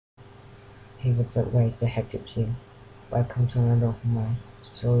Hey, what's up guys, the Hack Tips here. Welcome to another of my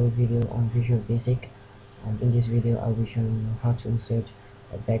tutorial video on Visual Basic. In this video I'll be showing you how to insert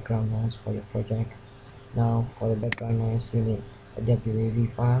a background noise for your project. Now for the background noise you need a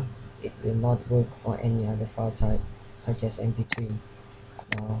WAV file. It will not work for any other file type such as MP3.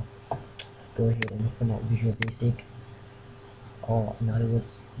 Now go ahead and open up Visual Basic, or in other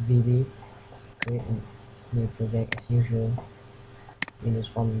words VB. Create a new project as usual. Windows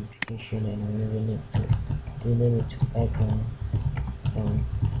Form application, and we will need to rename it to background sound,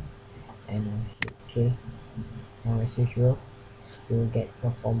 and hit OK. Now as usual you will get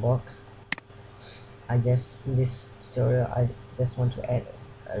your form box. In this tutorial I just want to add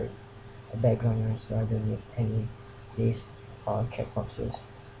a background noise, so I don't need any list or checkboxes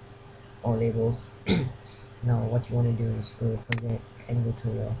or labels. Now what you want to do is go to project and go to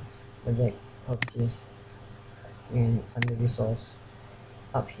your project properties, and under resource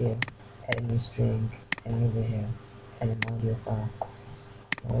up here add a new string, and over here add an audio file.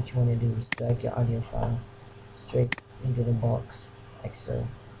 Now what you want to do is drag your audio file straight into the box like so.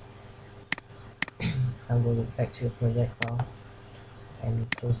 Now go back to your project file and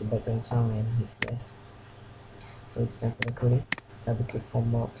close the background sound and hit yes. So it's time for the coding. Double click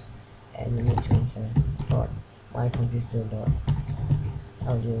form box and you need to enter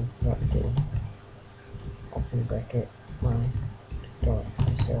My.Computer.Audio.Play, open bracket,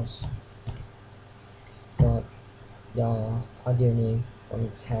 my.resource dot your audio name, for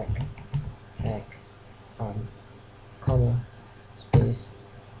its hack comma space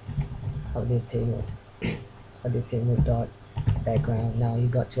AudioPlayMode.Background. Now you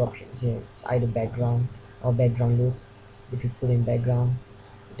got two options here. It's either background or background loop. If you put in background,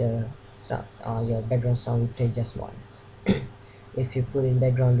 the your background sound will play just once. If you put in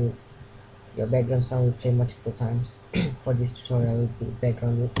background loop, your background sound will play multiple times. For this tutorial I will put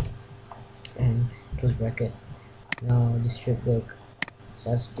background loop and close bracket. Now this should work.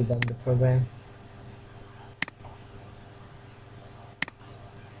 Just debug the program.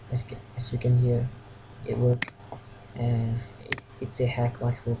 As you can hear, it worked, and it's a hack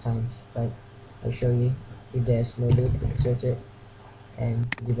multiple times, but I'll show you. If there's no loop, insert it and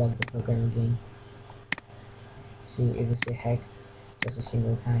debug the program again. See if it's a hack just a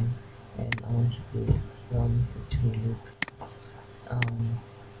single time, and I want to do 1 or 2 loop.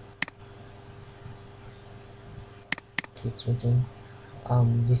 Keeps working.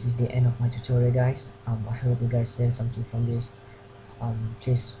 This is the end of my tutorial guys. I hope you guys learned something from this.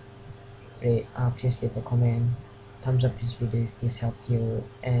 Please leave a comment, thumbs up this video if this helped you,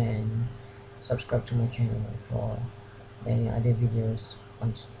 and subscribe to my channel for many other videos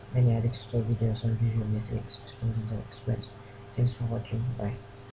many other tutorial videos on Visual Basic 2000 Express. Thanks for watching. Bye.